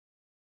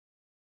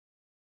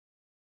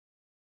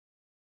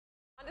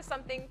to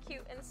something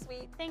cute and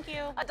sweet. Thank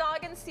you. A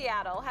dog in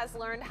Seattle has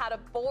learned how to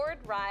board,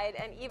 ride,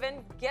 and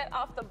even get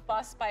off the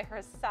bus by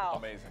herself.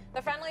 Amazing.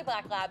 The friendly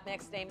black lab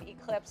mix named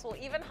Eclipse will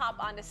even hop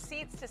onto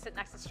seats to sit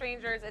next to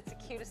strangers. It's the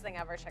cutest thing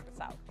ever. Check this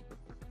out.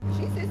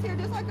 She sits here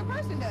just like a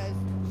person does.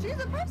 She's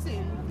a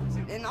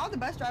person. And all the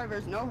bus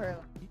drivers know her.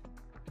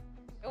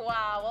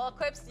 Wow, well,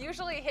 Eclipse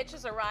usually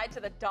hitches a ride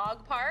to the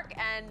dog park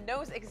and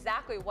knows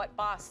exactly what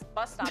bus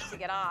stop to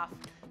get off.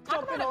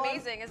 Talk about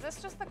amazing. Is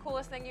this just the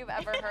coolest thing you've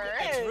ever heard?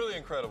 It's really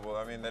incredible.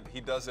 I mean, that he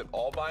does it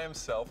all by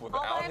himself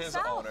without his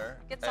owner.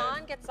 Gets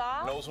on, gets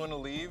off. Knows when to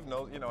leave,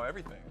 knows, you know,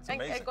 everything. It's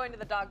amazing. And going to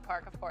the dog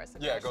park, of course.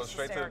 Yeah, goes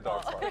straight to the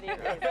dog park. Pretty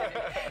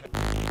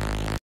amazing.